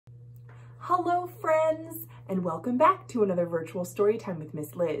Hello friends, and welcome back to another virtual story time with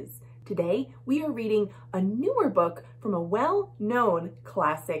Miss Liz. Today we are reading a newer book from a well-known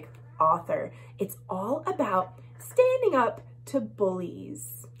classic author. It's all about standing up to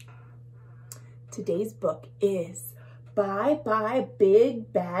bullies. Today's book is Bye Bye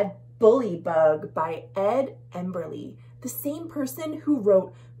Big Bad Bullybug by Ed Emberly, the same person who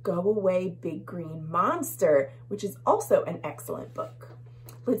wrote Go Away Big Green Monster, which is also an excellent book.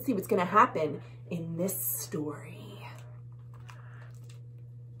 Let's see what's going to happen in this story.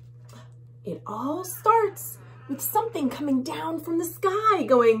 It all starts with something coming down from the sky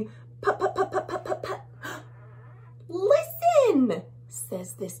going put, put, put, put, put, put, put. Listen,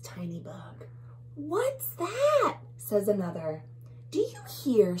 says this tiny bug. What's that? Says another. Do you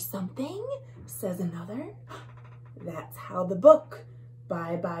hear something? Says another. That's how the book,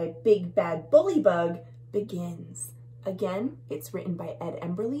 Bye Bye Big Bad Bullybug, begins. Again, it's written by Ed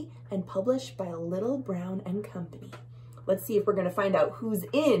Emberly and published by Little Brown and Company. Let's see if we're going to find out who's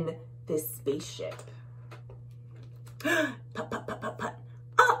in this spaceship. Put, put, put, put, put.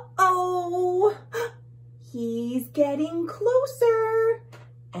 Uh-oh! He's getting closer.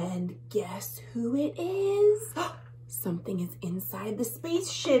 And guess who it is? Something is inside the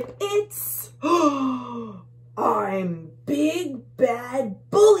spaceship. It's... I'm Big Bad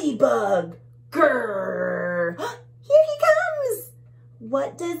Bullybug. Grrr! Here he comes!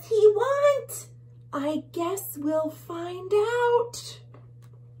 What does he want? I guess we'll find out.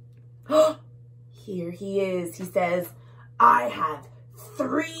 Here he is. He says, I have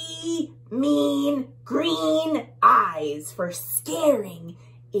 3 mean green eyes for scaring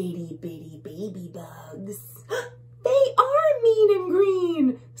itty bitty baby bugs. They are mean and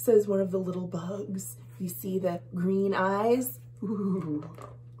green, says one of the little bugs. You see the green eyes? Ooh.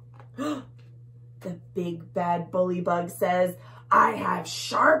 The Big Bad Bullybug says, I have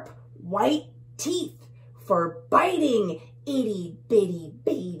sharp white teeth for biting itty bitty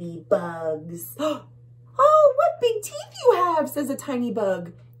baby bugs. Oh, what big teeth you have, says a tiny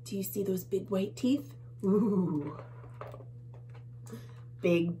bug. Do you see those big white teeth? Ooh.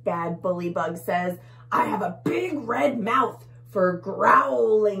 Big Bad Bullybug says, I have a big red mouth for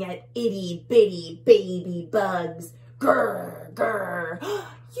growling at itty bitty baby bugs. Grr, grr.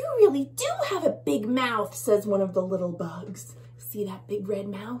 You really do have a big mouth, says one of the little bugs. See that big red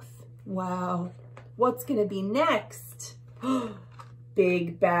mouth? Wow. What's gonna be next?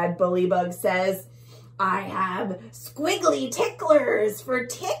 Big Bad Bullybug says, I have squiggly ticklers for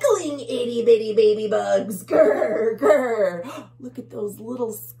tickling itty bitty baby bugs. Grr, grr. Look at those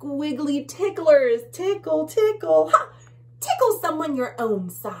little squiggly ticklers. Tickle, tickle. Ha! Tickle someone your own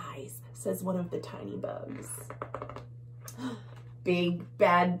size, says one of the tiny bugs. Big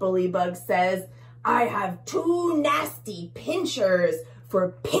Bad Bullybug says, I have 2 nasty pinchers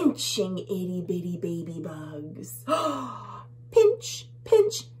for pinching itty bitty baby bugs. Pinch,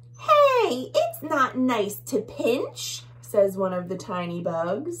 pinch. Hey, it's not nice to pinch, says one of the tiny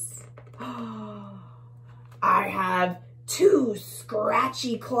bugs. I have 2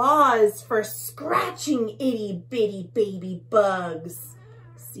 scratchy claws for scratching itty bitty baby bugs.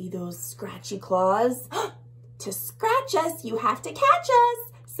 See those scratchy claws? To scratch us, you have to catch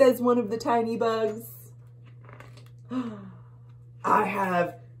us, says one of the tiny bugs. I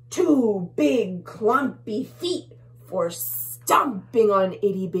have 2 big clumpy feet for stomping on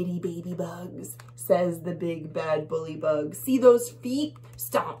itty bitty baby bugs, says the Big Bad Bullybug. See those feet?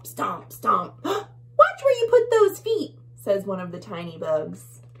 Stomp, stomp, stomp. Watch where you put those feet, says one of the tiny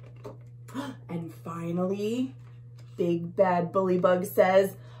bugs. And finally, Big Bad Bullybug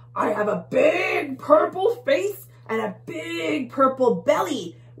says, I have a big purple face and a big purple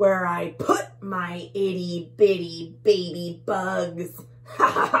belly where I put my itty bitty baby bugs.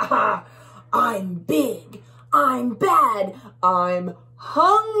 Ha ha ha ha! I'm big, I'm bad, I'm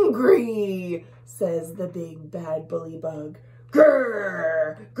hungry, says the Big Bad Bullybug.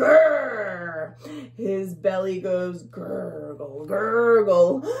 Grr, grr. His belly goes gurgle,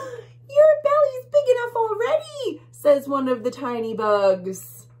 gurgle. Your belly's big enough already, says one of the tiny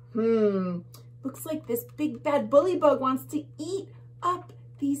bugs. Looks like this Big Bad Bullybug wants to eat up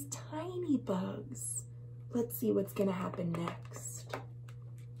these tiny bugs. Let's see what's gonna happen next.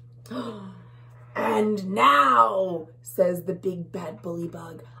 And now, says the Big Bad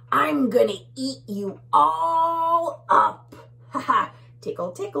Bullybug, I'm gonna eat you all up. Ha ha,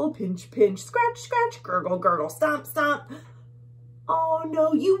 tickle, tickle, pinch, pinch, scratch, scratch, gurgle, gurgle, stomp, stomp. Oh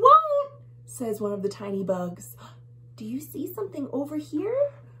no, you won't, says one of the tiny bugs. Do you see something over here?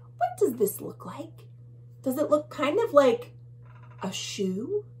 What does this look like? Does it look kind of like a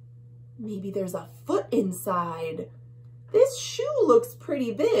shoe? Maybe there's a foot inside. this shoe looks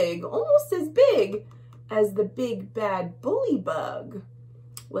pretty big, almost as big as the big bad bully bug.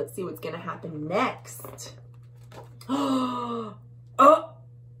 Let's see what's gonna happen next. Uh-oh!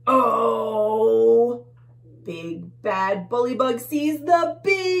 Big bad bully bug sees the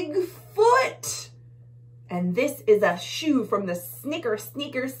big foot. And this is a shoe from the Sneaker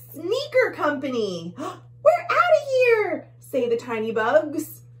Company. We're out of here, say the tiny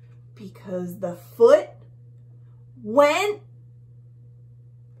bugs, because the foot went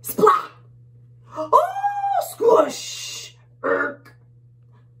splat. Oh, squish, irk.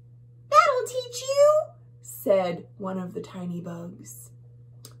 That'll teach you, said one of the tiny bugs.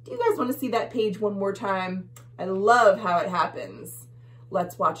 Do you guys want to see that page one more time? I love how it happens.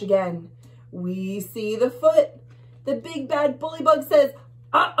 Let's watch again. We see the foot. The big bad bully bug says,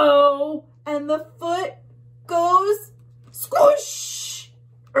 uh-oh, and the foot goes squish,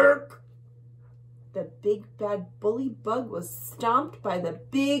 irk. The big bad bully bug was stomped by the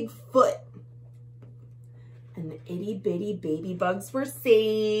big foot. And the itty bitty baby bugs were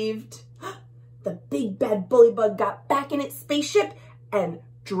saved. The big bad bully bug got back in its spaceship and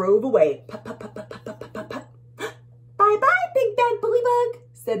drove away. Pup, pup, pup, pup, pup, pup, pup, pup. Bye-bye, big bad bully bug,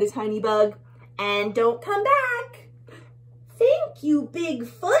 said the tiny bug, and don't come back. Thank you, big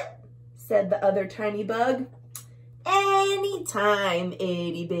foot, said the other tiny bug. Anytime,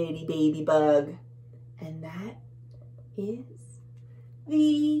 itty bitty baby bug. And that is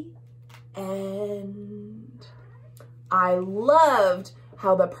the end. I loved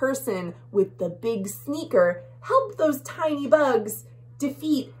how the person with the big sneaker helped those tiny bugs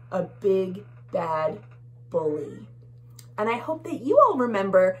defeat a big bad bully. And I hope that you all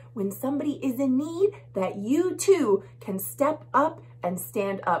remember when somebody is in need that you too can step up and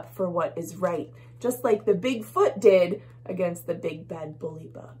stand up for what is right, just like the big foot did against the big bad bully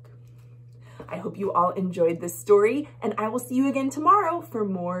bug. I hope you all enjoyed this story, and I will see you again tomorrow for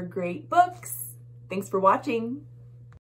more great books. Thanks for watching.